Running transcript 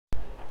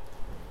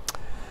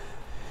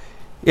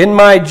In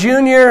my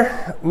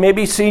junior,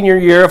 maybe senior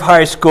year of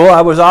high school, I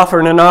was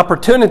offered an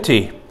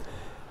opportunity,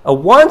 a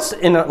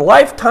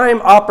once-in-a-lifetime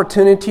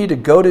opportunity to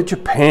go to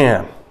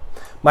Japan.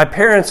 My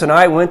parents and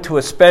I went to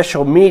a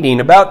special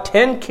meeting. About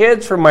 10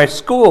 kids from my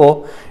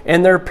school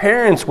and their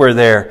parents were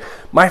there.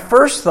 My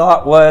first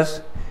thought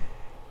was,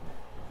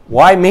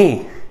 why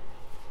me?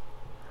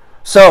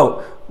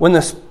 So, when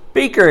the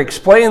speaker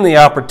explained the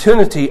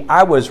opportunity,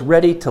 I was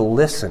ready to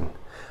listen.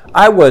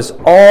 I was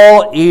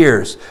all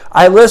ears.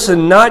 I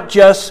listened not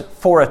just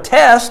for a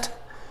test,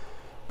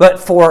 but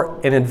for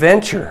an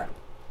adventure.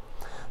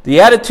 The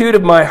attitude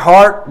of my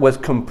heart was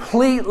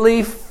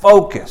completely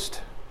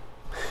focused,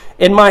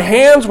 and my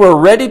hands were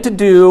ready to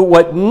do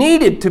what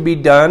needed to be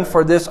done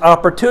for this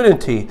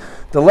opportunity.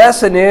 The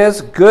lesson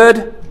is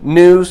good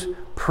news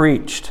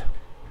preached.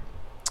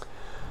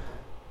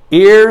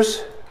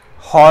 Ears,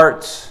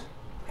 hearts,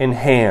 and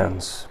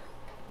hands.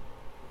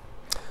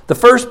 The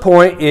first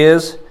point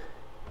is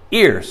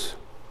ears.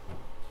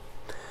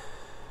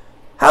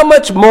 How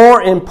much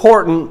more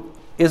important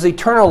is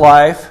eternal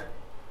life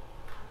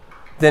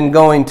than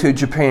going to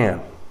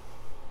Japan?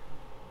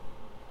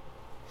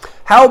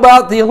 How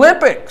about the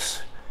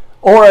Olympics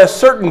or a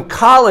certain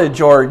college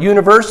or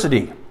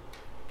university?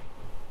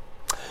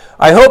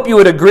 I hope you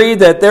would agree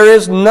that there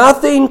is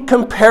nothing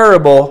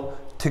comparable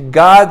to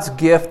God's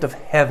gift of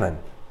heaven.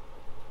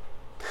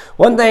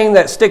 One thing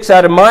that sticks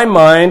out in my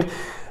mind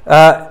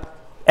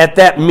at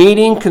that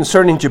meeting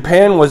concerning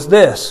Japan was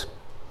this.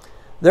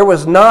 There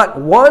was not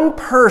one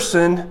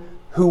person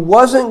who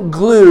wasn't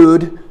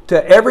glued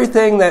to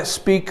everything that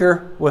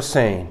speaker was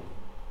saying.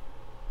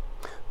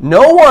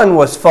 No one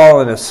was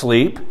falling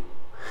asleep.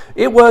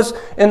 It was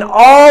an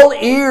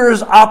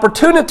all-ears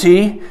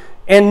opportunity,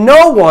 and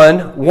no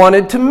one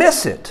wanted to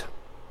miss it.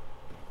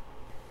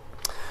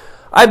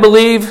 I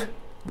believe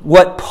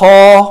what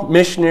Paul,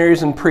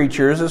 missionaries and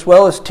preachers, as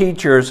well as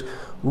teachers,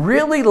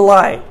 really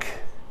like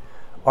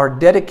are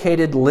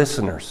dedicated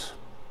listeners.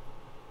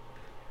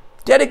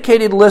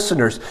 Dedicated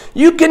listeners.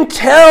 You can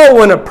tell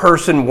when a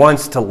person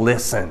wants to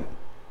listen.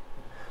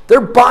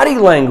 Their body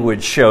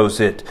language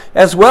shows it,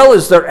 as well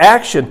as their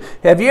action.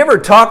 Have you ever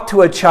talked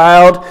to a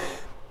child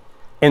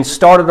and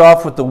started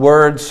off with the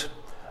words,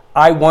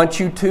 "I want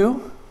you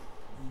to"?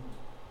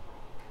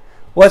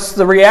 What's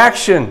the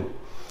reaction?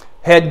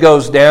 Head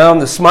goes down,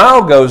 the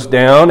smile goes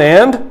down,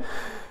 and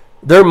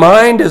their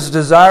mind is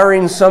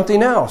desiring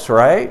something else,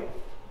 right?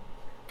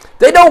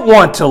 They don't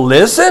want to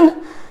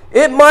listen.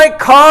 It might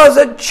cause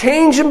a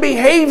change in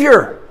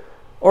behavior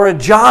or a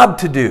job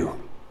to do.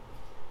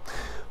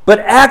 But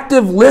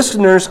active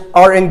listeners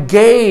are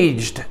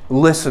engaged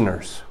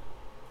listeners.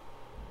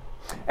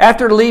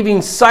 After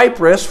leaving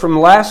Cyprus from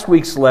last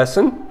week's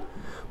lesson,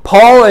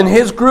 Paul and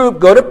his group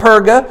go to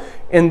Perga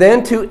and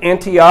then to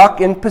Antioch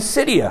in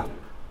Pisidia.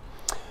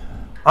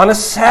 On a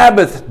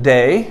Sabbath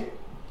day,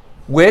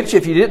 which,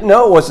 if you didn't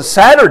know, was a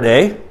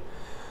Saturday,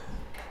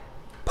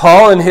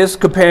 Paul and his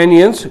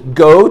companions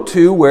go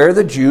to where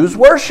the Jews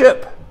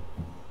worship,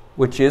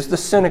 which is the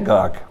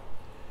synagogue.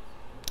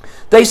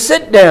 They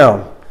sit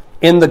down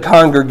in the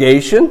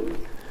congregation,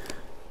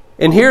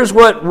 and here's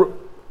what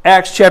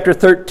Acts chapter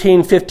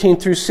 13, 15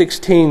 through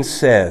 16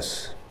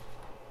 says.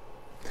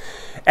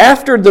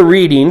 After the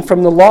reading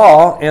from the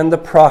law and the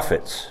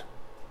prophets,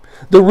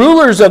 the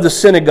rulers of the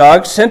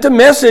synagogue sent a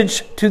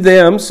message to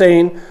them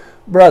saying,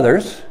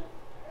 "Brothers,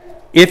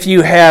 if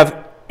you have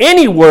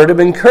any word of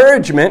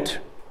encouragement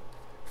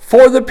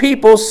for the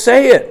people,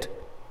 say it."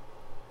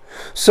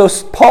 So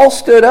Paul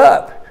stood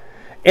up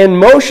and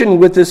motioned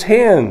with his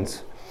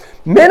hands.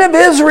 "Men of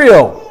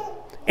Israel,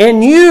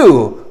 and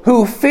you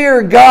who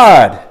fear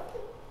God,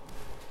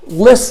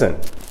 listen."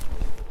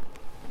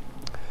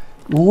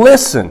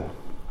 Listen.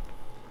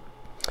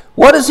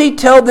 What does he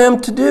tell them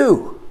to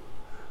do?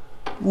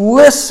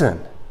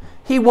 Listen.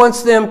 He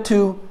wants them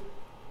to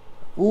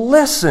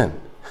listen.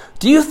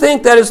 Do you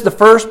think that is the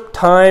first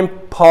time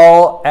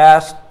Paul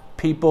asked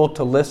people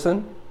to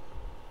listen?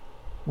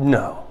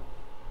 No.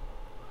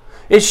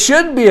 It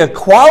should be a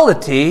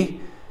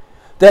quality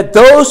that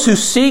those who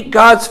seek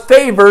God's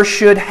favor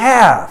should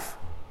have.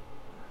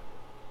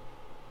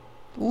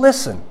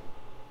 Listen.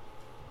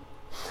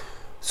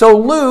 So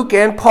Luke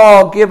and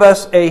Paul give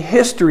us a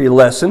history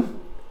lesson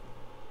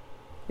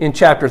in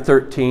chapter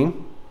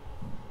 13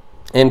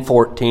 and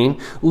 14.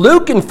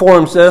 Luke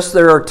informs us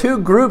there are two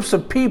groups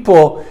of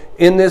people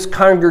in this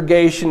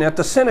congregation at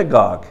the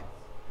synagogue.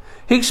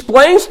 He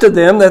explains to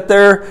them that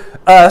there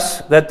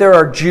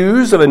are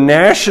Jews of a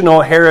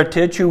national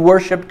heritage who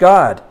worship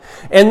God.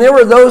 And there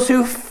were those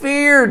who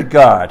feared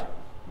God.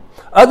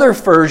 Other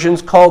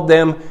versions called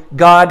them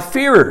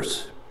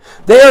God-fearers.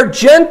 They are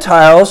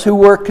Gentiles who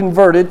were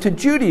converted to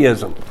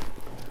Judaism.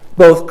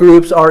 Both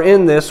groups are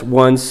in this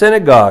one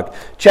synagogue.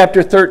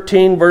 Chapter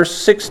 13, verse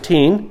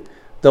 16,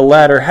 the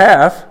latter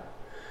half.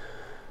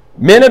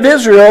 "Men of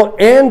Israel,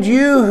 and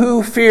you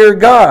who fear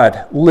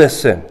God,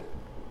 listen."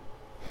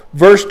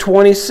 Verse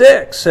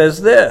 26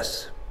 says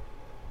this.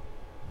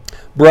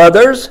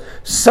 "Brothers,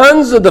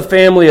 sons of the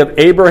family of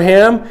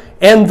Abraham,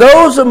 and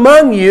those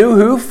among you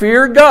who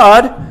fear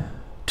God,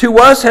 to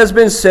us has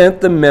been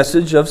sent the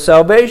message of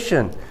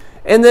salvation.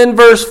 And then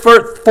verse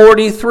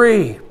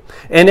 43.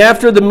 And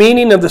after the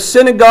meeting of the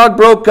synagogue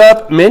broke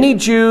up, many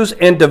Jews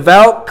and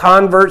devout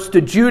converts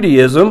to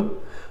Judaism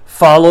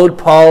followed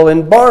Paul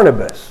and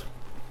Barnabas.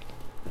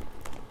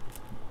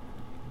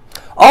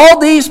 All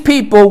these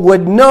people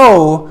would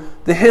know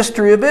the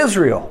history of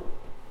Israel.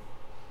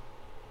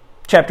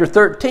 Chapter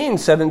 13,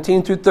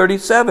 17 through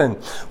 37.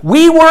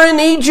 We were in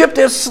Egypt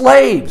as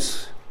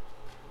slaves.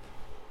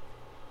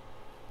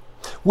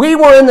 We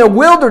were in the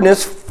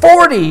wilderness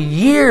 40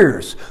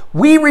 years.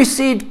 We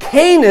received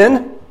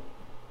Canaan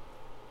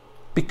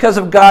because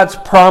of God's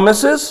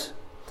promises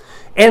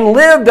and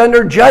lived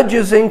under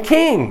judges and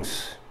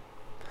kings.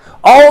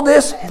 All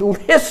this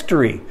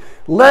history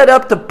led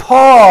up to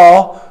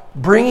Paul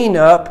bringing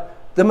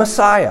up the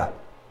Messiah.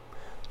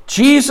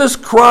 Jesus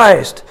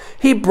Christ.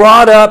 He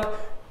brought up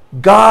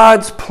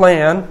God's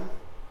plan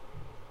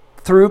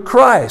through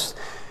Christ.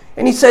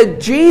 And he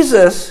said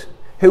Jesus,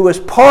 who was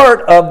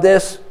part of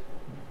this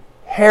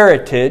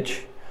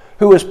heritage,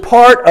 who was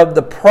part of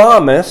the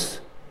promise,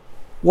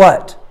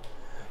 what?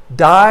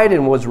 Died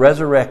and was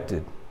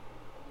resurrected.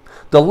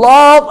 The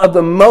law of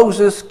the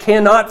Moses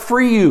cannot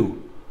free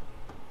you.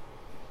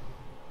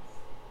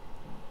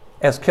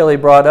 As Kelly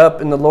brought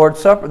up in the Lord's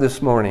Supper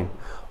this morning,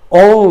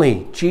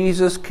 only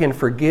Jesus can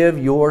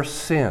forgive your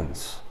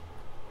sins.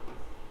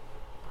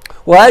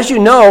 Well, as you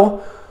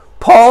know,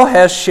 Paul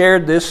has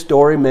shared this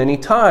story many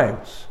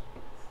times.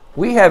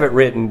 We have it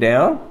written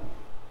down,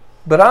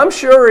 but I'm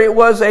sure it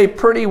was a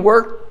pretty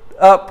worked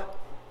up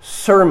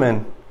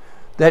sermon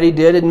that he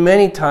did in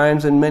many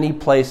times in many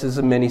places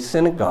in many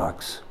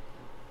synagogues.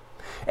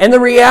 And the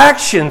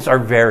reactions are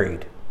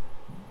varied.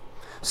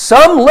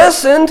 Some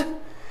listened,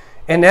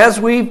 and as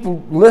we've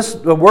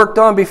worked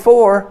on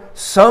before,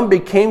 some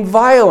became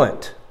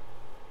violent.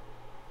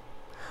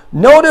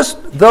 Notice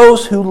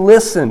those who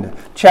listened.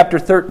 Chapter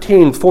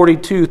 13,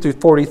 42 through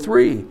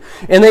 43.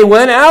 And they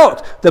went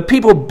out. The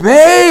people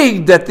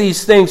begged that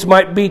these things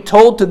might be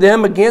told to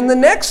them again the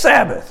next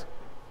Sabbath.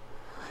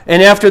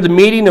 And after the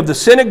meeting of the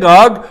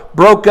synagogue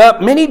broke up,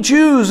 many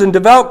Jews and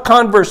devout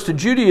converts to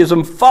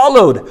Judaism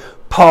followed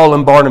Paul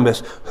and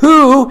Barnabas,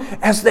 who,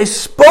 as they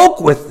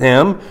spoke with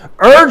them,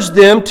 urged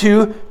them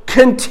to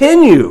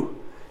continue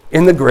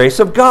in the grace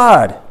of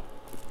God.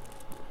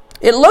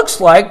 It looks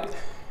like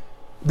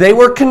they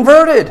were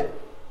converted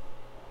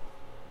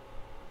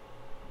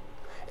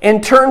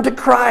and turned to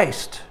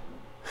Christ,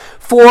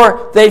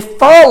 for they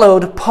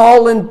followed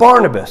Paul and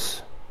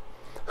Barnabas,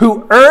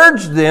 who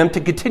urged them to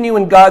continue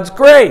in God's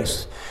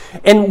grace.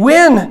 And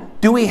when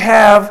do we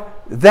have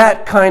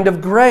that kind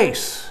of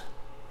grace?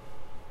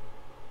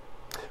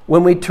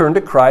 When we turn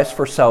to Christ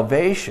for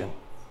salvation.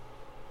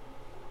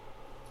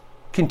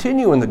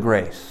 Continue in the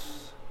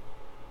grace.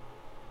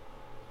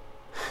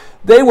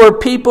 They were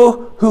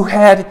people who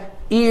had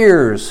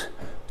ears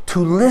to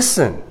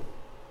listen.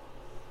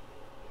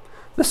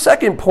 The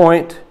second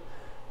point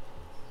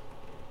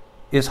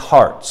is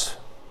hearts.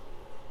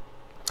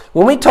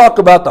 When we talk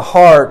about the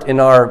heart in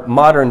our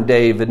modern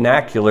day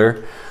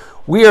vernacular,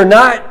 we are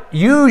not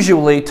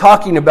usually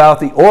talking about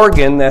the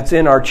organ that's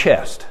in our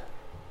chest,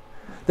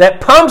 that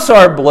pumps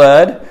our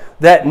blood,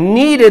 that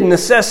needed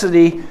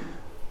necessity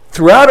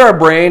throughout our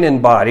brain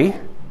and body,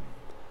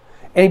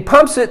 and he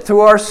pumps it through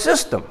our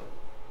system.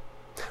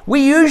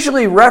 We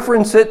usually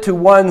reference it to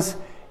one's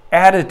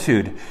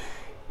attitude.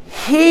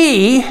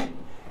 He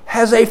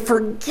has a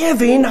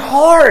forgiving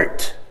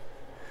heart.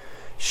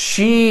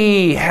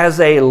 She has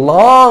a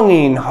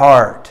longing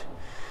heart.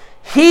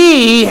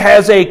 He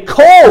has a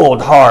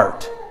cold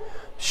heart.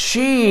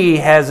 She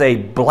has a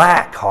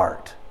black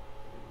heart.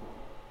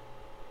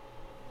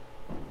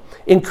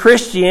 In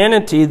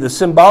Christianity, the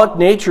symbolic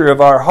nature of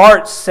our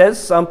hearts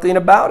says something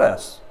about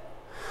us.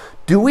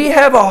 Do we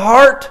have a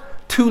heart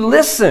to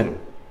listen?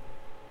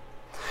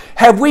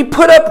 Have we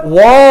put up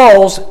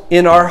walls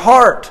in our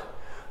heart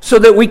so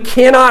that we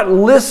cannot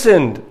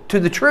listen to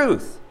the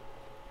truth?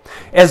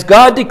 As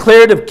God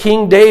declared of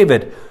King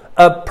David,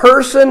 a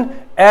person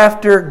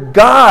after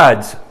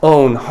God's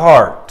own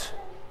heart.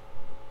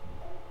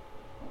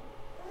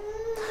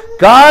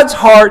 God's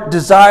heart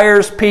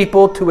desires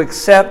people to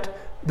accept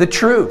the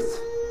truth.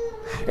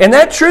 And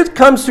that truth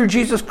comes through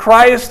Jesus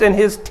Christ and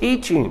his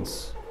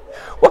teachings.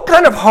 What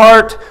kind of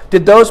heart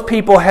did those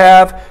people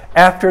have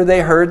after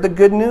they heard the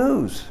good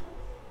news?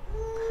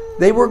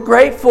 They were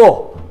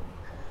grateful.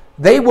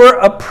 They were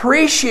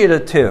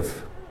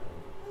appreciative.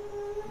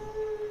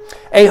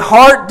 A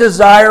heart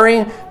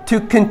desiring to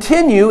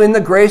continue in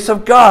the grace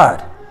of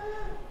God,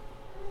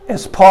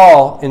 as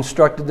Paul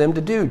instructed them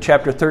to do,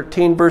 chapter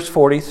 13, verse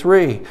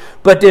 43.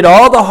 But did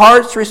all the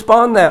hearts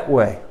respond that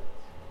way?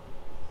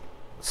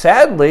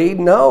 Sadly,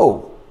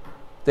 no,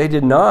 they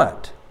did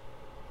not.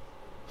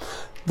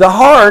 The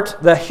heart,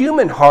 the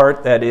human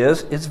heart, that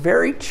is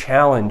very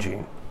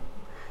challenging.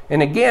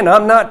 And again,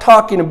 I'm not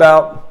talking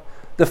about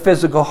the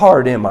physical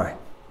heart, am I?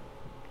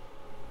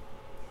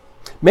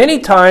 Many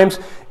times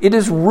it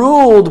is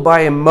ruled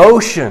by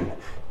emotion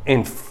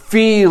and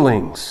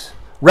feelings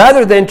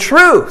rather than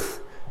truth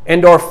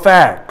and or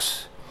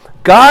facts.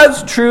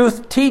 God's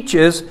truth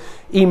teaches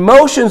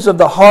emotions of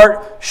the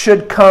heart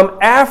should come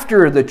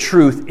after the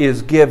truth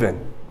is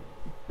given,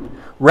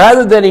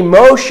 rather than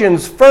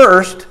emotions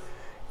first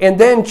and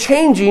then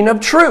changing of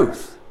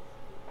truth.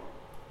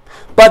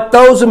 But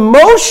those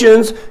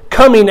emotions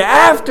coming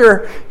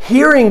after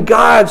hearing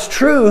God's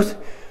truth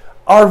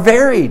are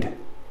varied.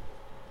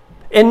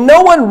 And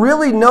no one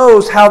really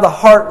knows how the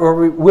heart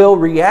will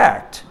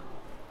react.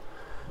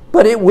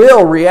 But it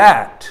will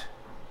react.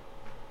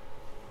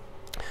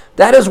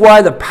 That is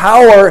why the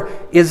power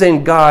is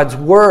in God's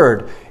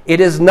Word.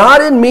 It is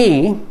not in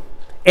me,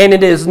 and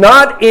it is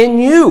not in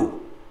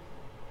you,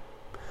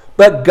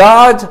 but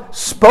God's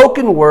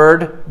spoken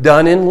Word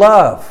done in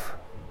love.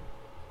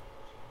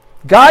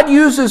 God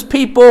uses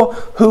people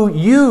who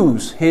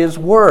use His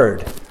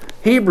Word.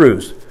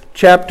 Hebrews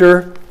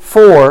chapter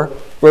 4,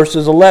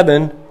 verses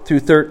 11 through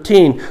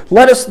 13.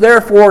 Let us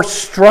therefore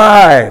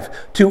strive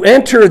to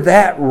enter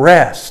that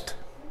rest,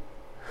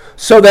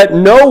 so that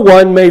no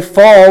one may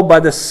fall by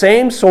the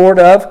same sort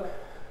of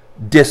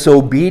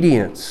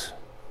disobedience.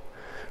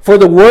 For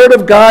the Word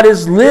of God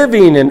is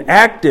living and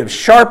active,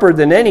 sharper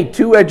than any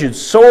two-edged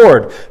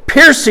sword,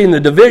 piercing the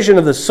division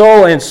of the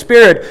soul and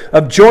spirit,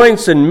 of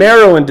joints and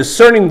marrow, and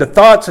discerning the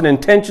thoughts and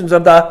intentions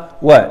of the,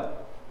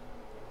 what?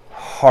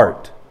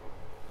 Heart.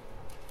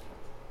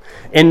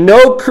 And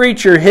no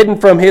creature hidden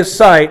from His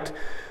sight,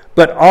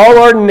 but all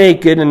are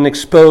naked and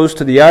exposed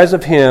to the eyes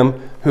of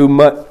Him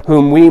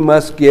whom we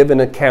must give an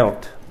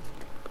account.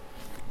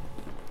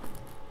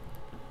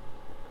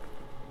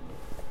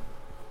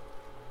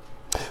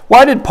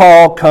 Why did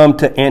Paul come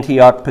to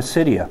Antioch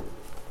Pisidia?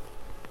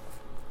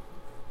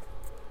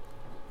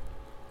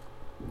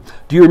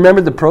 Do you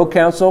remember the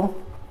proconsul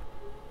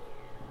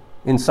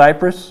in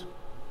Cyprus?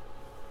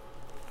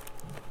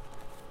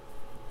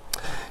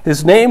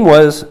 His name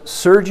was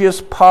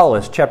Sergius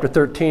Paulus, chapter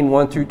 13,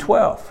 1 through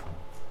 12.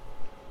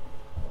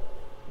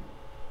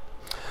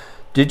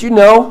 Did you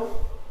know,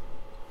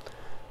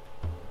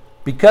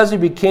 because he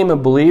became a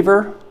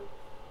believer,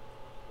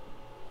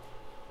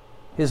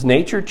 his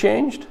nature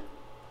changed?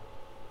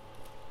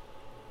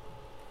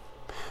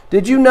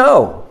 Did you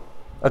know,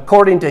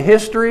 according to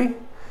history,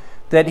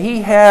 that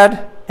he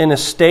had an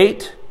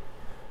estate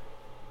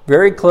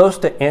very close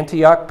to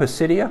Antioch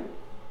Pisidia?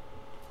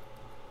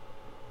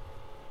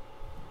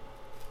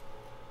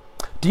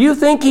 Do you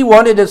think he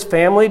wanted his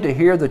family to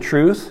hear the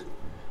truth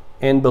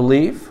and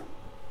believe?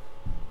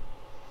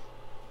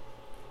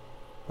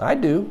 I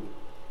do.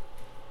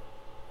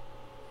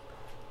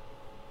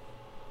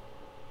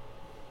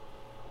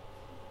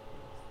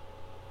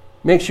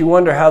 Makes you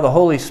wonder how the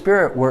Holy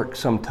Spirit works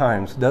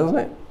sometimes, doesn't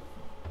it?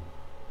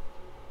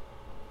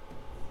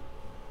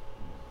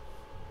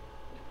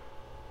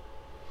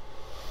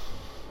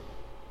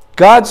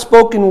 God's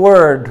spoken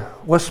word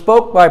was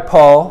spoke by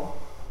Paul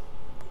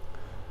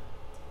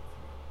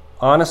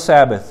on a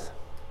Sabbath,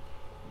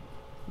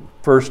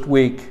 first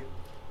week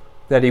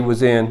that he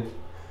was in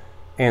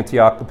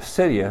Antioch of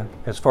Pisidia,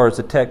 as far as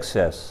the text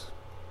says.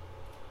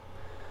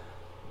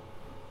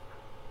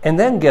 And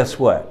then guess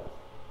what?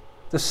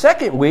 The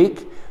second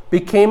week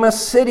became a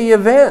city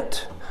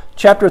event.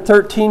 Chapter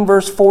 13,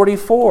 verse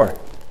 44.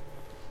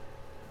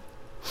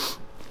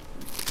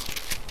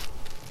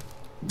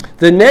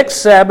 The next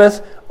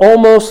Sabbath,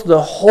 almost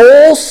the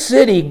whole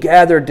city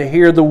gathered to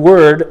hear the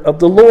word of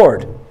the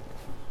Lord.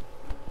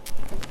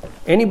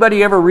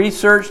 Anybody ever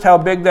researched how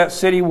big that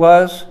city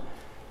was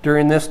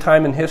during this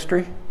time in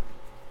history?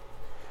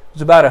 It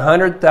was about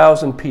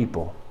 100,000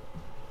 people.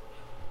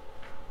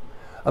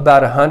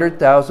 About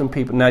 100,000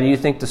 people. Now, do you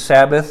think the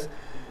Sabbath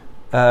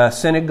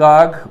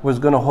synagogue was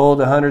going to hold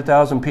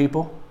 100,000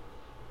 people?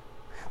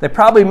 They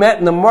probably met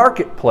in the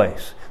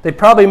marketplace. They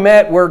probably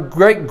met where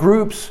great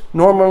groups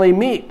normally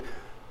meet.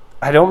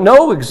 I don't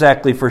know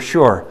exactly for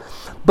sure.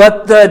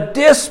 But the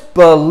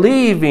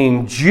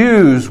disbelieving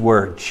Jews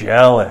were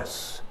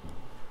jealous.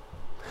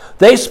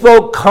 They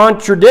spoke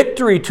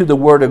contradictory to the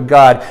Word of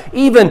God,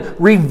 even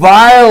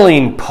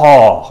reviling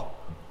Paul.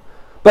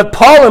 But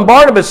Paul and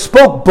Barnabas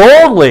spoke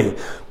boldly,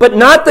 but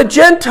not the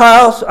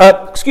Gentiles,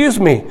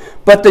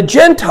 but the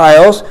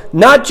Gentiles,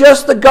 not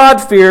just the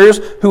God-fearers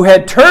who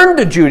had turned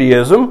to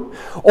Judaism,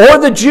 or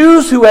the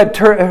Jews who had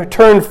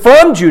turned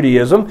from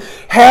Judaism,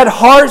 had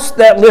hearts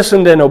that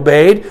listened and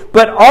obeyed,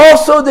 but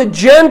also the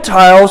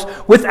Gentiles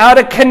without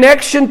a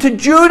connection to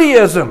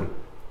Judaism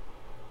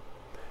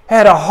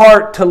had a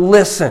heart to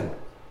listen.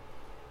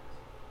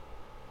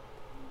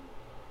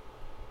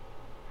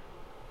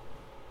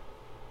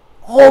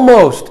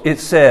 Almost, it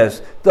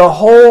says, the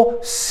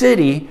whole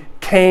city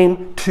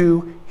came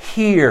to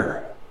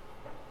hear.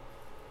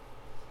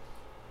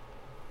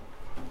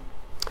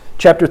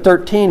 Chapter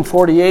 13,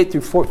 48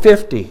 through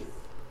 50.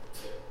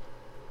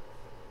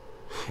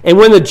 And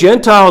when the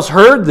Gentiles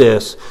heard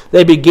this,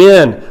 they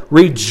began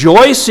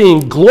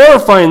rejoicing,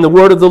 glorifying the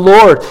word of the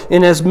Lord.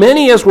 And as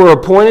many as were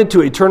appointed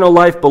to eternal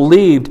life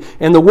believed.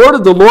 And the word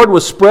of the Lord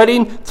was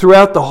spreading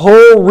throughout the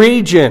whole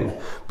region.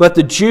 But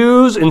the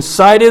Jews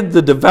incited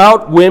the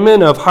devout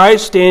women of high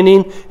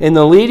standing, and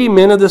the leading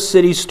men of the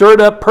city stirred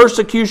up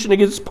persecution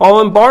against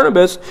Paul and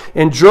Barnabas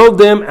and drove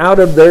them out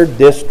of their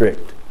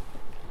district.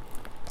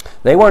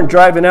 They weren't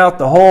driving out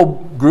the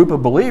whole group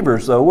of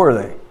believers, though, were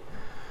they?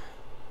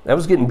 That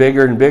was getting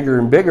bigger and bigger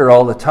and bigger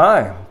all the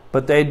time.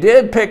 But they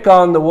did pick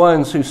on the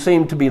ones who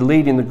seemed to be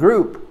leading the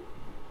group,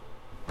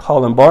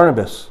 Paul and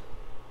Barnabas.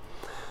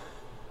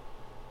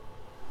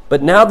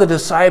 But now the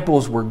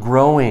disciples were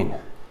growing,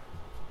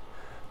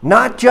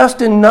 not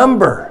just in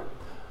number,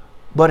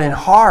 but in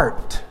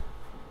heart.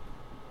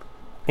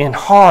 In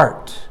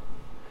heart.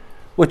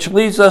 Which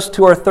leads us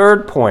to our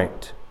third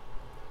point,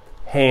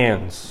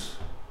 hands.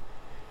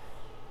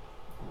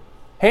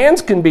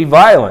 Hands can be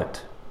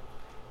violent.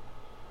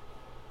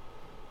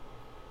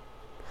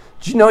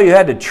 Did you know you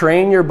had to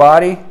train your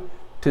body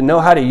to know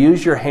how to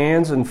use your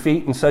hands and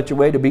feet in such a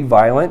way to be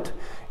violent?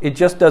 It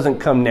just doesn't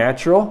come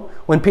natural.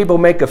 When people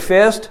make a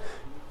fist,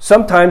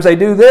 sometimes they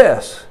do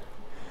this,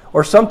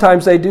 or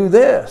sometimes they do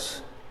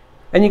this.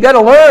 And you got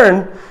to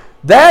learn,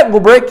 that will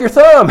break your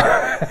thumb.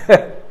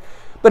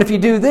 But if you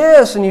do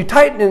this and you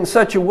tighten it in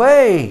such a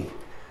way,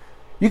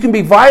 you can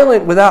be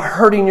violent without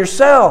hurting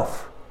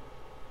yourself.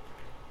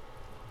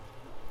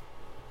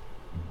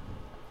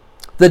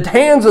 The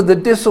hands of the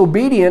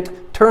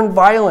disobedient turned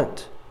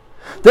violent.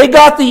 They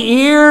got the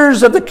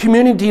ears of the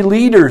community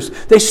leaders.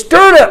 They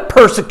stirred up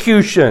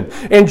persecution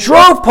and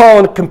drove Paul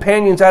and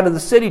companions out of the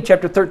city,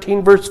 chapter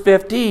 13, verse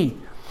 50.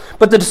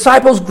 But the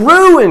disciples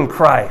grew in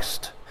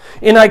Christ.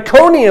 In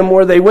Iconium,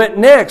 where they went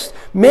next,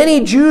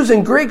 many Jews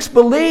and Greeks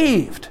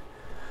believed.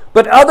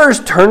 But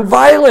others turned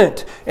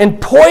violent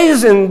and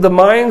poisoned the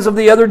minds of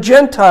the other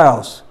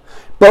Gentiles.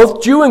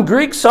 Both Jew and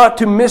Greek sought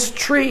to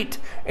mistreat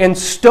and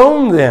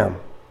stone them.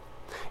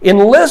 In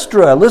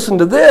Lystra, listen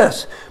to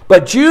this,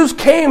 but Jews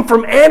came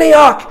from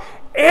Antioch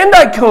and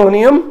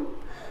Iconium,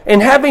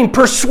 and having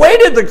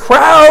persuaded the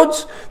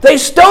crowds, they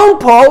stoned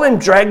Paul and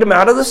dragged him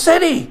out of the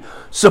city,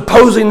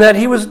 supposing that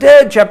he was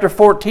dead. Chapter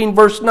 14,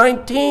 verse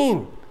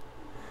 19.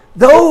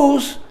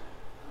 Those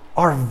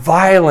are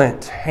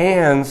violent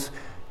hands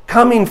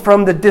coming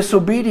from the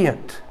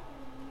disobedient.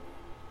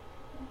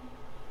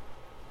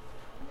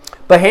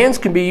 But hands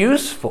can be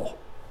useful.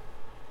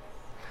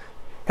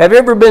 Have you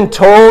ever been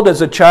told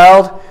as a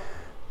child,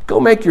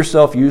 go make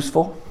yourself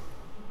useful?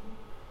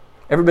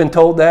 Ever been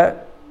told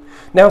that?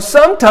 Now,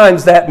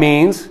 sometimes that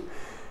means,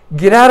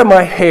 get out of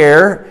my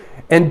hair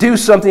and do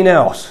something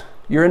else.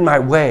 You're in my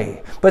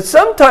way. But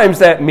sometimes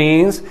that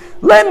means,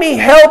 let me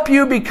help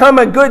you become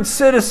a good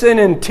citizen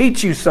and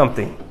teach you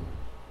something.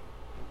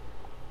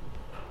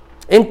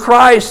 In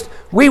Christ,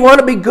 we want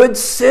to be good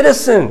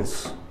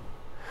citizens.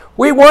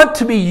 We want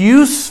to be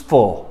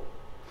useful.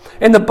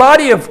 And the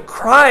body of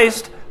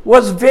Christ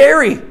was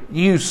very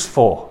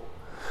useful.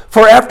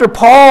 For after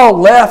Paul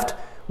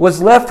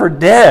was left for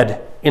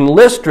dead in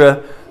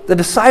Lystra, the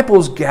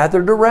disciples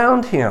gathered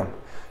around him.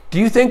 Do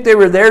you think they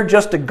were there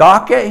just to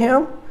gawk at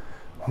him?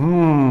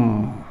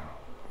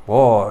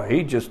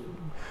 Boy,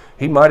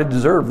 he might have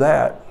deserved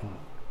that.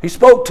 He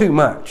spoke too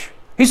much.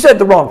 He said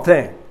the wrong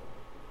thing.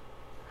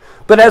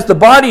 But as the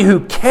body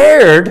who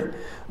cared,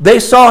 they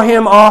saw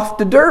him off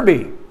to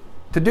Derbe.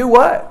 To do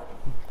what?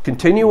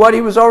 Continue what he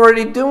was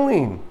already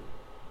doing.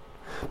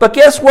 But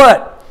guess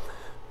what?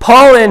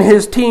 Paul and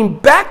his team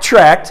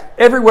backtracked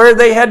everywhere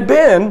they had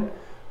been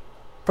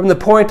from the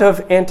point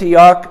of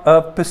Antioch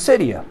of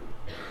Pisidia.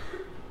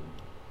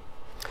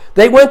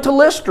 They went to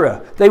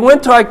Lystra, they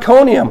went to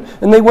Iconium,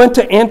 and they went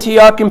to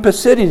Antioch in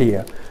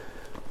Pisidia,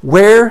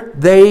 where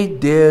they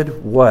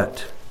did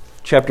what?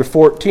 Chapter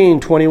 14,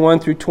 21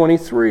 through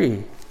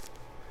 23.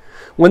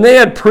 When they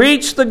had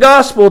preached the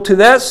gospel to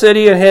that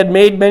city and had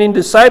made many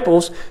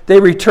disciples, they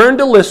returned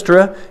to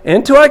Lystra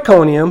and to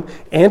Iconium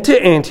and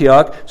to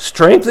Antioch,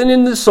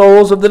 strengthening the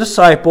souls of the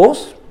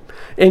disciples,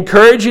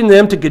 encouraging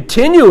them to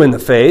continue in the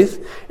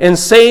faith, and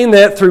saying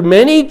that through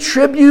many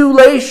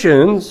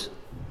tribulations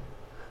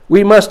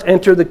we must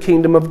enter the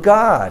kingdom of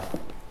God.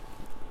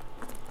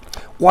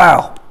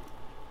 Wow.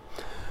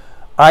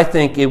 I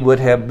think it would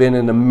have been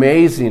an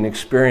amazing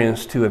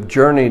experience to have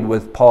journeyed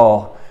with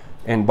Paul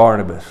and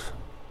Barnabas.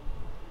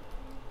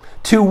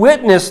 To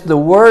witness the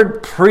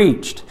word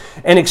preached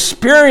and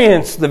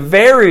experience the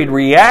varied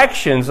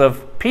reactions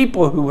of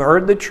people who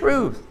heard the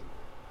truth.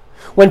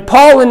 When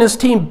Paul and his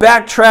team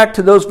backtracked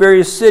to those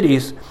various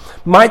cities,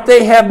 might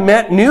they have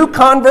met new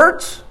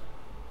converts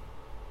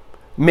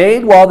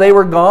made while they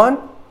were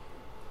gone?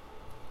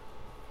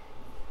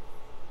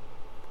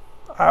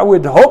 I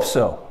would hope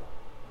so.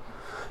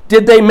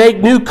 Did they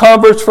make new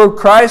converts for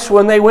Christ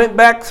when they went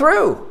back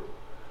through?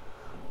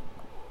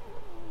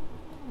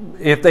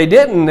 If they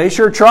didn't, they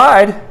sure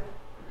tried.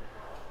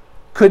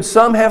 Could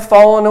some have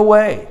fallen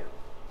away?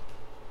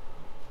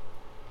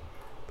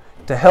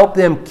 To help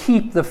them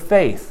keep the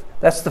faith.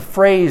 That's the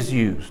phrase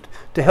used.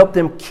 To help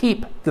them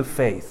keep the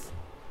faith.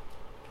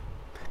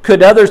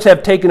 Could others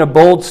have taken a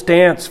bold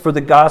stance for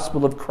the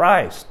gospel of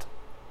Christ?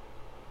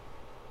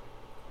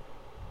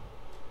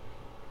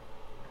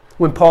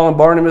 When Paul and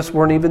Barnabas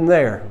weren't even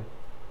there.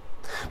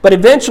 But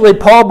eventually,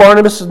 Paul,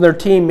 Barnabas, and their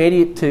team made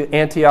it to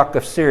Antioch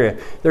of Syria.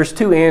 There's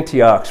 2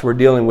 Antiochs we're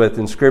dealing with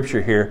in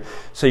Scripture here.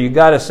 So you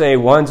got to say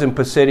one's in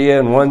Pisidia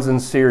and one's in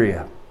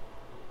Syria.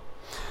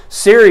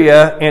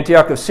 Syria,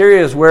 Antioch of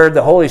Syria, is where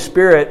the Holy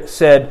Spirit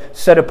said,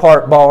 set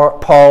apart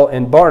Paul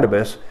and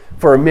Barnabas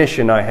for a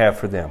mission I have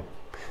for them.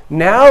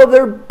 Now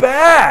they're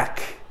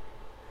back,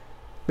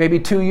 maybe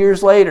 2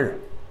 years later.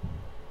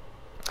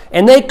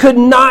 And they could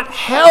not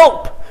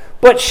help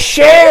but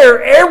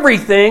share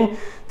everything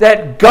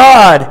that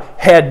God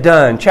had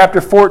done. Chapter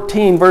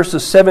 14,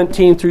 verses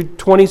 17 through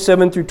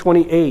 27 through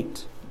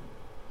 28.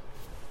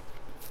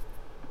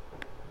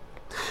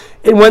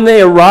 And when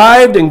they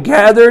arrived and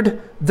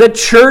gathered the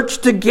church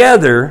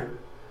together,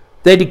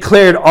 they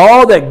declared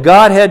all that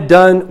God had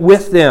done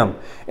with them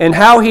and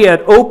how he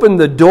had opened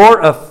the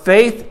door of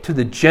faith to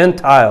the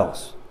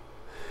Gentiles.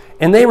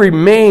 And they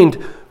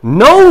remained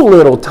no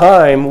little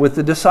time with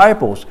the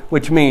disciples,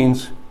 which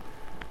means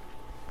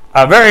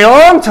a very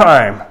long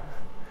time.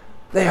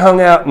 They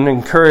hung out and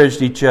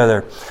encouraged each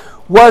other.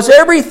 Was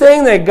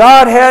everything that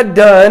God had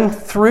done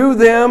through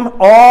them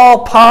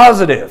all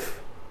positive?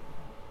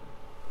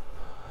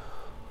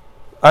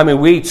 I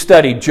mean, we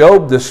studied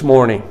Job this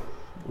morning.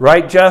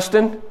 Right,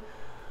 Justin?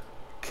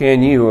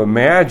 Can you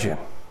imagine?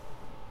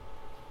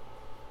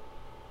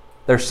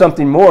 There's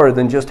something more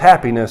than just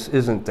happiness,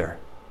 isn't there?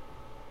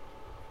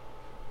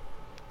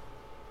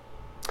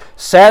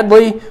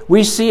 Sadly,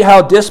 we see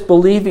how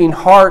disbelieving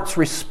hearts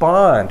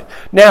respond.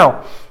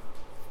 Now,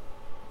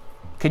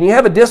 can you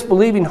have a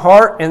disbelieving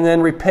heart and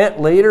then repent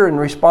later and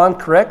respond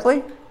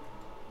correctly?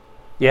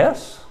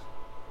 Yes.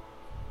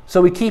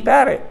 So we keep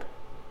at it.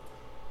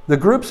 The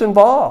group's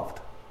involved.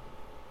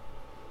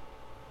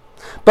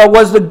 But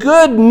was the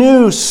good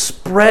news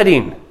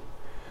spreading?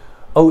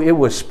 Oh, it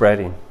was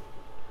spreading.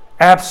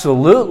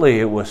 Absolutely,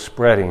 it was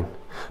spreading.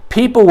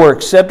 People were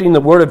accepting the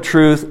word of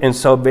truth and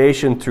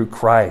salvation through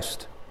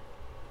Christ.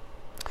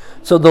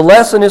 So the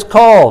lesson is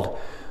called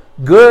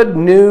Good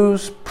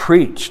News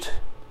Preached.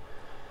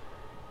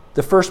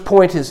 The first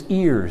point is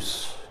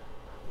ears.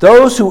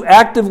 Those who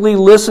actively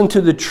listen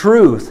to the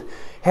truth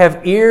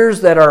have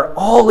ears that are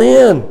all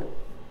in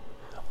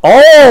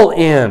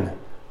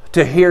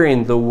to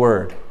hearing the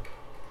word.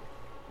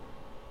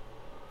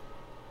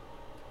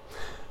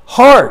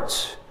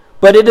 Hearts.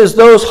 But it is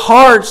those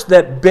hearts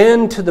that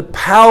bend to the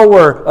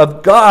power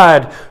of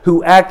God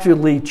who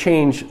actively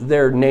change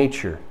their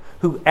nature.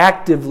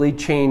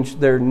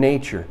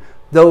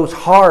 Those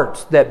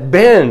hearts that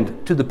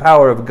bend to the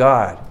power of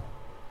God.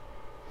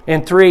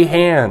 And 3,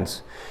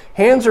 hands.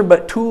 Hands are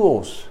but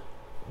tools.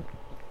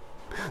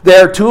 They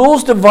are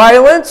tools to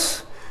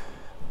violence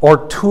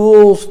or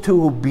tools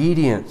to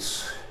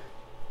obedience.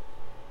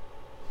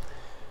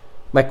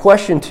 My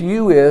question to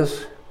you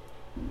is,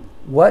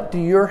 what do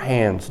your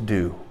hands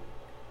do?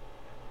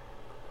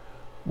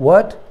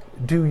 What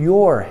do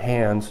your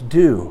hands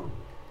do?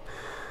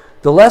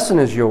 The lesson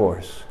is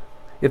yours.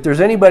 If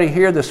there's anybody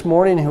here this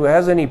morning who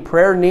has any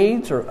prayer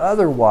needs or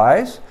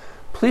otherwise,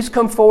 please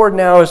come forward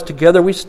now as together we stand.